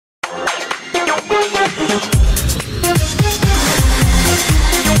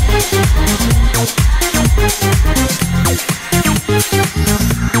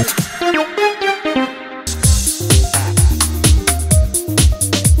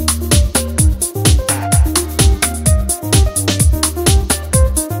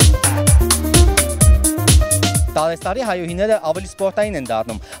արհեստարի հայուհիները ավելի սպորտային են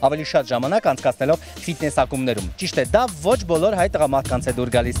դառնում, ավելի շատ ժամանակ անցկացնելով ֆիթնես ակումբներում։ Ճիշտ է, դա ոչ բոլոր հայ տղամարդկանց է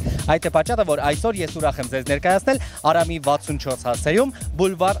դուր գալիս։ Այդ է պատճառը, որ այսօր ես ուրախ եմ ձեզ ներկայացնել Արամի 64 հասցեում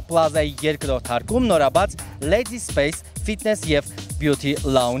Բուլվար Պլազայի երկրորդ հարկում նորաբաց Lady Space Fitness և Beauty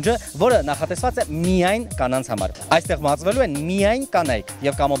Lounge-ը, որը նախատեսված է միայն կանանց համար։ Այստեղ մածվելու են միայն կանայք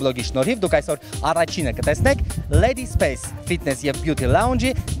և կամոբլոգի շնորհիվ դուք այսօր առաջինը կտեսնեք Lady Space Fitness և Beauty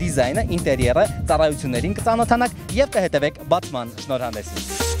Lounge-ի դիզայնը, ինտերիերը, ծառայություններին կծանոթանաք և կհետևեք բացման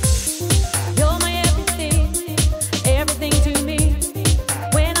շնորհանդեսին։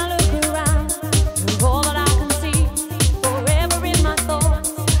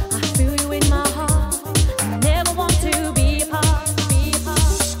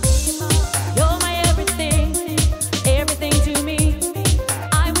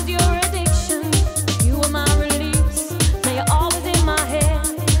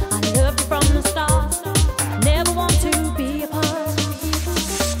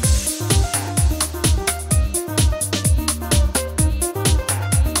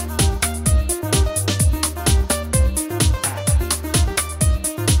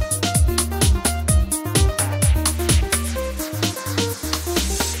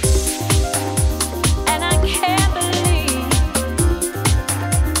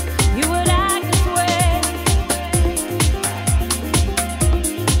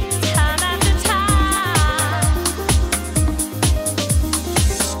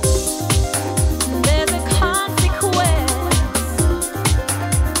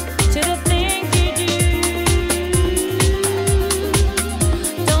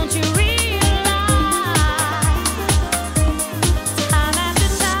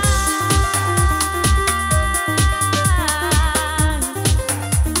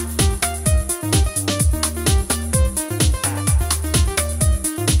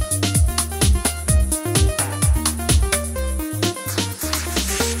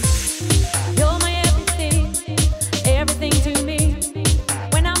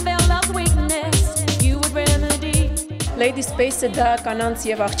 Lady Space-ը դա կանանց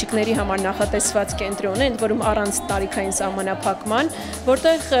և աղջիկների համար նախատեսված կենտրոն է, ընդ որում առանց տարիքային սահմանափակման,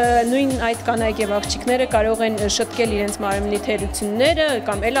 որտեղ նույն այդ կանայք և աղջիկները կարող են շտկել իրենց մարմնի թերությունները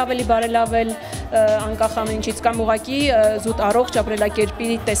կամ էլ ավելի բարելավել անկախ ամեն ինչից կամ ուղղակի զուտ առողջ ապրելակերպի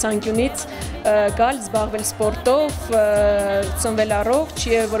տեսանկյունից գալ, զբաղվել սպորտով, ծնվել առողջ,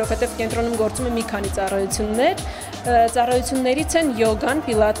 որովհետև կենտրոնում գործում է մի քանի ծառայություններ, ծառայություններից են յոգան,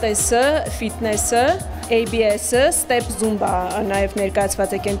 պիլատեսը, ֆիթնեսը, ABS-ը, Step Zumba նաև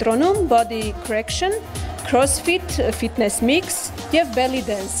ներկայացված է կենտրոնում, Body Correction, CrossFit, Fitness Mix և Belly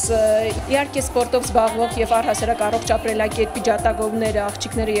Dance։ Իհարկե սպորտով զբաղվող և առհասարակ առողջ ապրելակերպի ջատագովները,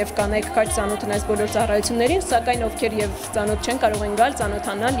 աղջիկները և կանայք քաջ ծանոթ են այս բոլոր ծառայություններին, սակայն ովքեր և ծանոթ չեն կարող են գալ,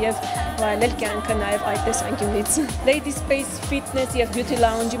 ծանոթանալ և վայելել կյանքը նաև այդ տեսանկյունից։ Lady Space Fitness և Beauty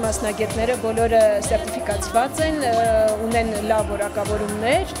Lounge-ի մասնագետները բոլորը սերտիֆիկացված են, ունեն լավ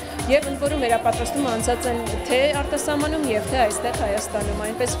որակավորումներ և ընդ որում վերապատրաստումը անցած են թե արտասահմանում և թե այստեղ Հայաստանում,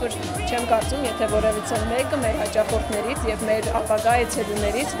 այնպես որ չեմ կարծում, եթե որևիցե մեկը մեր հաճախորդներից և մեր ապագա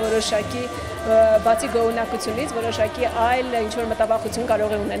այցելուներից որոշակի բացի գոհունակությունից, որոշակի այլ ինչ-որ մտավախություն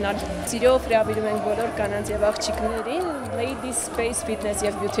կարող է ունենալ։ Սիրով հրավիրում ենք բոլոր կանանց և աղջիկներին Lady Space Fitness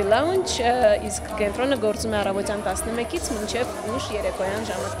և Beauty Lounge, իսկ կենտրոնը գործում է առավոտյան 11-ից մինչև ուշ երեկոյան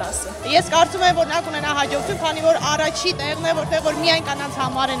ժամը 10-ը։ Ես կարծում եմ, որ նա կունենա հաջողություն, քանի որ առաջի տեղն է, որտեղ որ միայն կանանց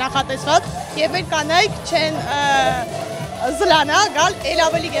համար է նախատեսված, եւ մեր կանայք չեն զլանա գալ, ել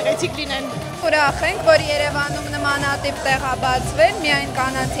ավելի գեղեցիկ լինեն։ Ուրախ ենք, որ Երևանում նմանատիպ տեղաբացվել միայն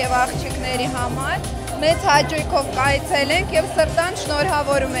կանանց եւ աղջիկների համար։ Մեծ հաճույքով կայցելենք եւ սրտան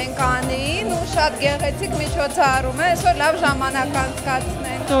շնորհավորում ենք Անիին ու շատ գեղեցիկ միջոցառում է, այսօր լավ ժամանակ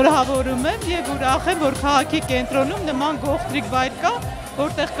անցկացնենք։ Շնորհավորում եմ եւ ուրախ եմ, որ քաղաքի կենտրոնում նման գողտրիկ վայր կա,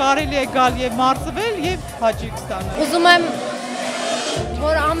 որտեղ կարելի է գալ եւ մարզվել եւ հաճույք ստանալ։ Ուզում եմ,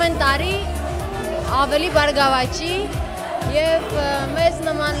 որ ամեն տարի ավելի բարգավաճի և մեզ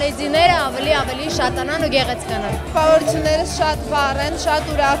նման լեդիները ավելի շատանան ու գեղեցկանան։ Տպավորություններս շատ վառ են,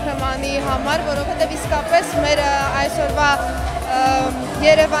 շատ ուրախ եմ Անիի համար, որովհետև իսկապես մեր այսօրվա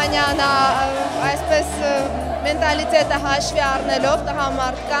երևանյան այսպես մենտալիտետը հաշվի առնելով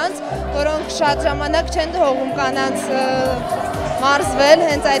տղամարդկանց, որոնք շատ ժամանակ չեն թողում կանանց մարզվել,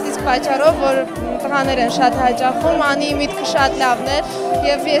 հենց այդ իսկ պատճառով, որ տղաներ են շատ հաճախում, Անիի միտքը շատ լավն է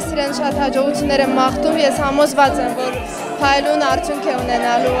և ես իրեն շատ հաջողություններ եմ մաղթում, ես համոզված եմ, որ փայլուն արդյունք է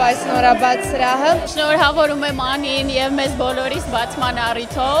ունենալու այս նորաբաց սրահը։ Շնորհավորում եմ Անիին և մեզ բոլորիս բացման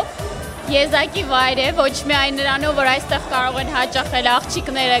առիթով եզակի վայր է, ոչ միայն նրանով, որ այստեղ կարող են հաճախել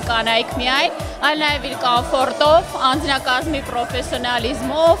աղջիկները, կանայք միայն, այլ նաև իր կոմֆորտով, անձնակազմի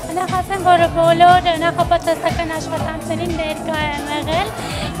պրոֆեսիոնալիզմով։ Նախասեմ, որ բոլոր նախապատրաստական աշխատանքներին ներկա եմ եղել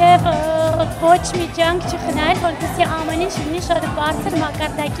եւ ոչ մի ջանք չխնայել, որպեսզի ամեն ինչ լինի շատ բարձր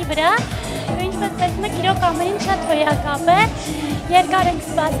մակարդակի վրա։ Ինչպես տեսնում եք, իրոք ամեն ինչ շատ հոյակապ է, երկար ենք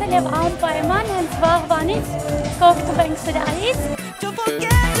սպասել եւ անպայման հենց վաղվանից կօգտվենք սրանից։